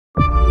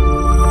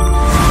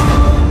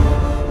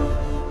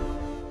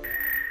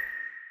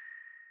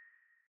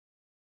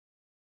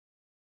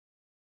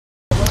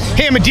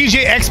I'm at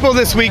DJ Expo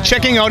this week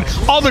checking out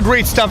all the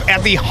great stuff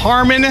at the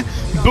Harman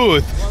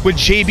booth with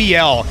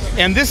JBL.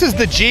 And this is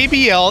the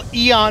JBL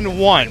Eon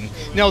ONE.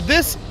 Now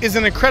this is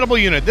an incredible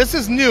unit. This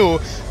is new.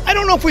 I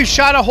don't know if we've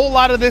shot a whole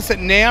lot of this at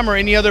NAMM or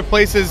any other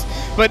places,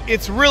 but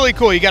it's really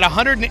cool. You got a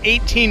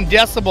 118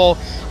 decibel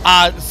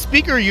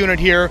speaker unit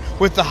here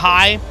with the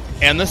high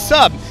and the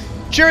sub.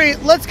 Jerry,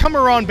 let's come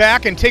around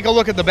back and take a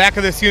look at the back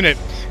of this unit.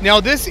 Now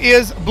this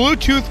is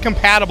Bluetooth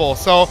compatible,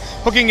 so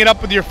hooking it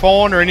up with your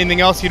phone or anything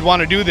else you'd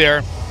want to do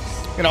there.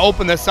 I'm gonna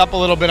open this up a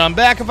little bit on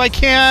back if I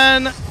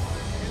can.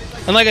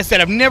 And like I said,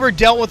 I've never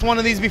dealt with one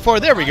of these before.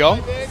 There we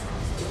go.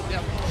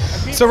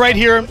 So right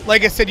here,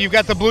 like I said, you've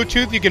got the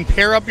Bluetooth. You can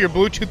pair up your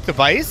Bluetooth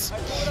device.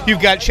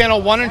 You've got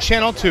channel 1 and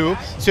channel 2,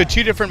 so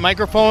 2 different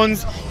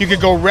microphones. You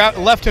could go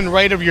left and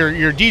right of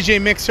your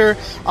DJ mixer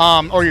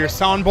or your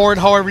soundboard,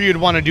 however you'd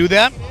want to do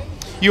that.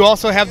 You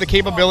also have the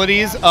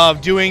capabilities of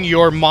doing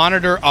your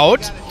monitor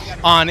out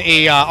on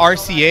a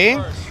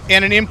RCA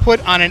and an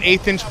input on an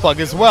 1/8 inch plug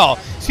as well.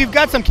 So you've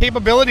got some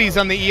capabilities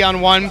on the Eon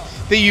ONE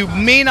that you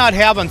may not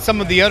have on some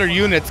of the other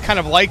units kind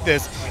of like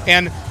this.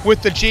 And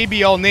with the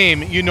JBL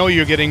name, you know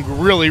you're getting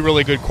really,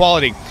 really good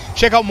quality.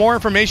 Check out more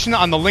information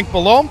on the link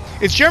below.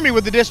 It's Jeremy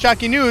with the Disc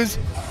Jockey News.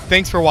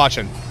 Thanks for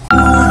watching.